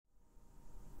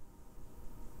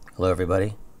Hello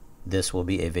everybody, this will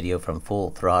be a video from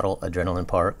Full Throttle Adrenaline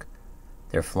Park,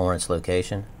 their Florence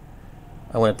location.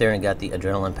 I went up there and got the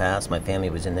Adrenaline Pass. My family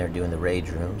was in there doing the Rage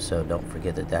Room, so don't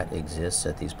forget that that exists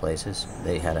at these places.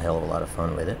 They had a hell of a lot of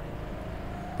fun with it.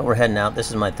 But we're heading out. This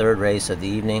is my third race of the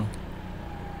evening.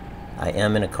 I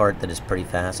am in a kart that is pretty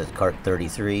fast. It's kart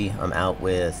 33. I'm out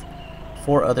with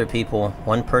 4 other people.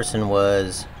 One person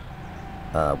was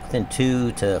within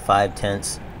 2 to 5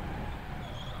 tenths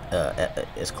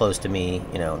as close to me.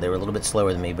 You know, they were a little bit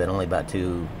slower than me, but only about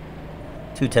 2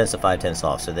 tenths to 5 tenths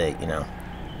off. So they,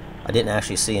 I didn't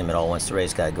actually see him at all once the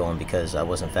race got going because I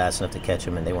wasn't fast enough to catch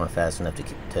him and they weren't fast enough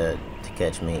to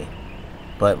catch me.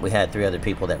 But we had 3 other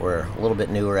people that were a little bit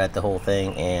newer at the whole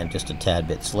thing and just a tad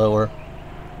bit slower.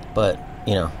 But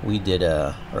we did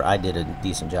I did a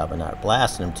decent job of not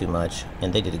blasting them too much,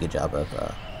 and they did a good job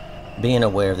of being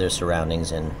aware of their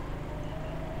surroundings and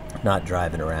not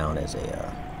driving around as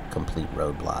a complete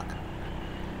roadblock.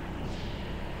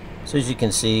 So as you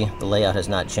can see, the layout has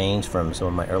not changed from some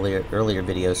of my earlier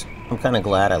videos. I'm kind of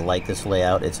glad. I like this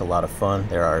layout. It's a lot of fun.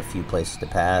 There are a few places to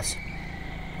pass.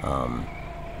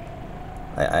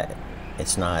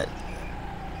 It's not,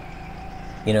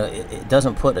 it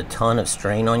doesn't put a ton of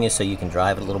strain on you, so you can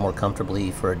drive it a little more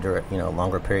comfortably for a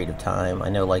longer period of time. I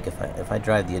know, like if I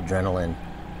drive the Adrenaline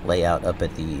layout up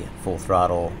at the Full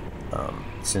Throttle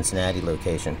Cincinnati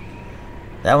location,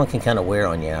 that one can kind of wear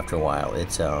on you after a while.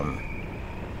 It's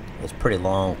pretty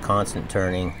long, constant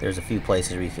turning. There's a few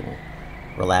places where you can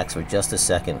relax for just a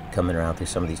second coming around through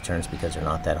some of these turns because they're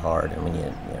not that hard, and when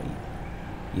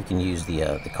you can use the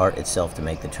kart itself to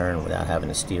make the turn without having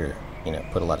to steer,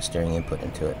 put a lot of steering input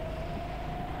into it.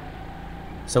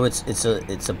 So it's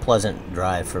a pleasant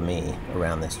drive for me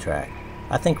around this track.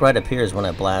 I think right up here is when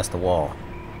I blast the wall.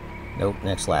 Nope,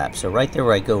 next lap. So right there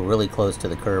where I go really close to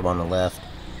the curb on the left,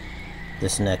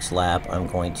 this next lap I'm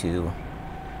going to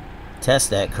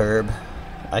test that curb.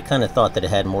 I kind of thought that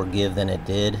it had more give than it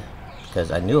did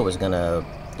because I knew it was gonna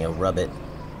rub it,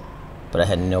 but I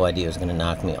had no idea it was gonna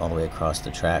knock me all the way across the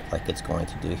track like it's going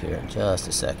to do here in just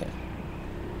a second.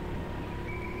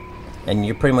 And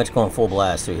you're pretty much going full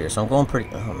blast through here, so I'm going pretty.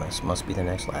 Oh, this must be the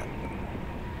next lap.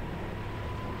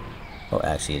 Oh,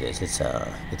 actually it is.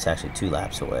 It's actually 2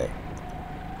 laps away.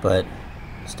 But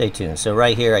stay tuned. So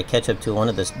right here, I catch up to one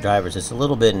of the drivers. It's a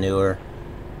little bit newer.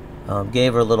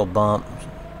 Gave her a little bump.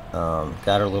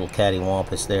 Got her a little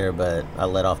cattywampus there, but I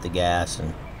let off the gas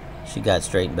and she got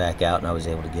straightened back out, and I was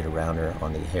able to get around her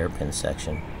on the hairpin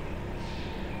section.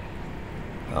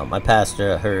 I passed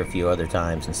her a few other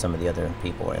times and some of the other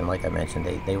people, and like I mentioned,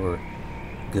 they were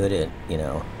good at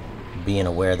being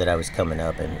aware that I was coming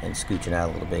up and scooching out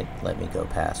a little bit, let me go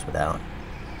past without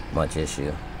much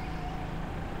issue.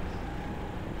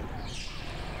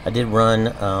 I did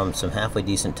run some halfway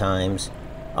decent times.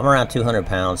 I'm around 200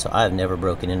 pounds, so I've never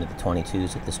broken into the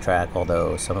 22s at this track,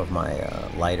 although some of my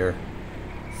lighter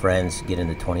friends get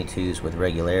into 22s with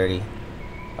regularity.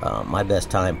 My best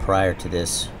time prior to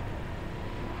this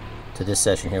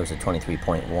session here was a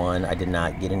 23.1. I did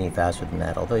not get any faster than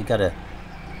that, although you got a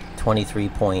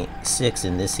 23.6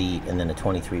 in this heat and then a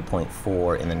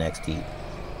 23.4 in the next heat.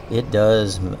 It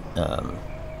does,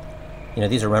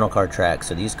 these are rental car tracks,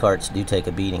 so these karts do take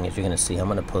a beating, as you're going to see. I'm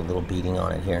going to put a little beating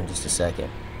on it here in just a second.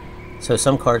 So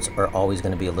some karts are always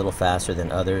going to be a little faster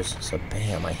than others. So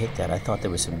bam, I hit that. I thought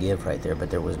there was some give right there, but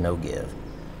there was no give.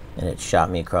 And it shot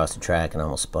me across the track and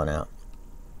almost spun out.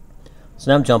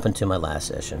 So now I'm jumping to my last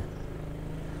session.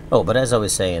 Oh, but as I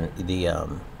was saying, you're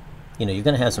going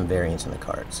to have some variance in the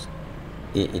karts.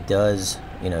 It does,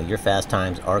 your fast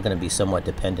times are going to be somewhat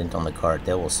dependent on the kart.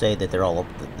 They will say that they're all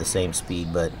the same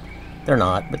speed, but they're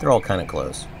not, but they're all kind of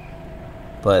close.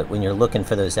 But when you're looking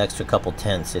for those extra couple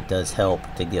tenths, it does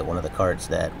help to get one of the karts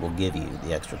that will give you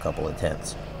the extra couple of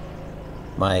tenths.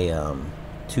 My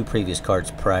 2 previous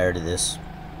karts prior to this,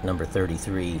 number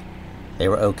 33, they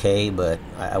were okay, but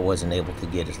I wasn't able to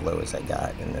get as low as I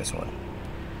got in this one.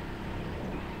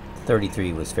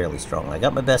 33 was fairly strong. I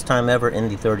got my best time ever in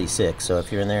the 36, so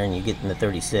if you're in there and you get in the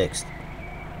 36th,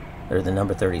 or the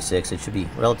number 36, it should be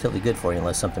relatively good for you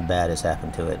unless something bad has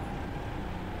happened to it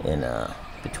in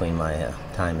between my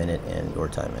time in it and your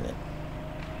time in it.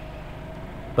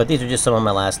 But these are just some of my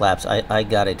last laps. I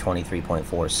got a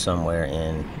 23.4 somewhere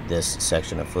in this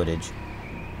section of footage.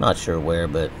 Not sure where,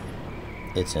 but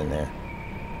it's in there.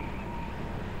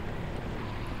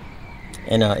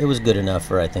 And it was good enough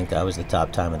for, I think I was the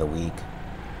top time of the week.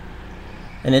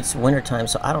 And it's winter time,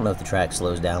 so I don't know if the track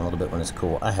slows down a little bit when it's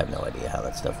cool. I have no idea how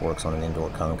that stuff works on an indoor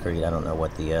concrete. I don't know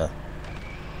what the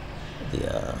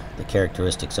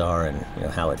characteristics are and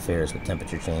how it fares with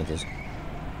temperature changes.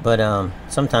 But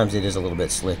sometimes it is a little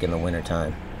bit slick in the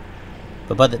wintertime.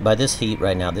 But by this heat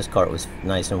right now, this cart was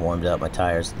nice and warmed up. My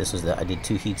tires, I did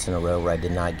 2 heats in a row where I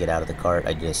did not get out of the cart.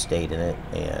 I just stayed in it,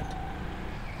 and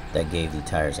that gave the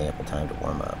tires ample time to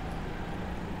warm up.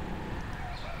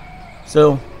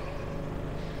 So,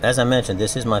 as I mentioned,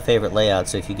 this is my favorite layout,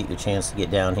 so if you get your chance to get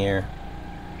down here,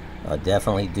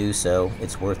 definitely do so.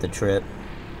 It's worth the trip.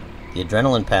 The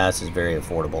Adrenaline Pass is very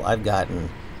affordable. I've gotten,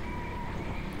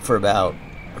 for about,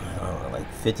 I don't know,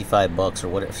 like 55 bucks or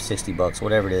whatever, 60 bucks,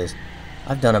 whatever it is,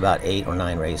 I've done about 8 or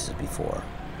 9 races before.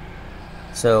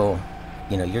 So,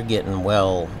 you know, you're getting,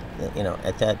 well, you know,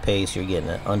 at that pace, you're getting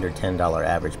an under $10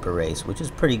 average per race, which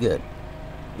is pretty good.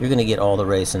 You're going to get all the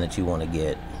racing that you want to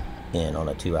get in on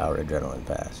a 2-hour Adrenaline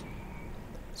Pass.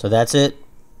 So that's it.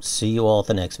 See you all at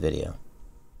the next video.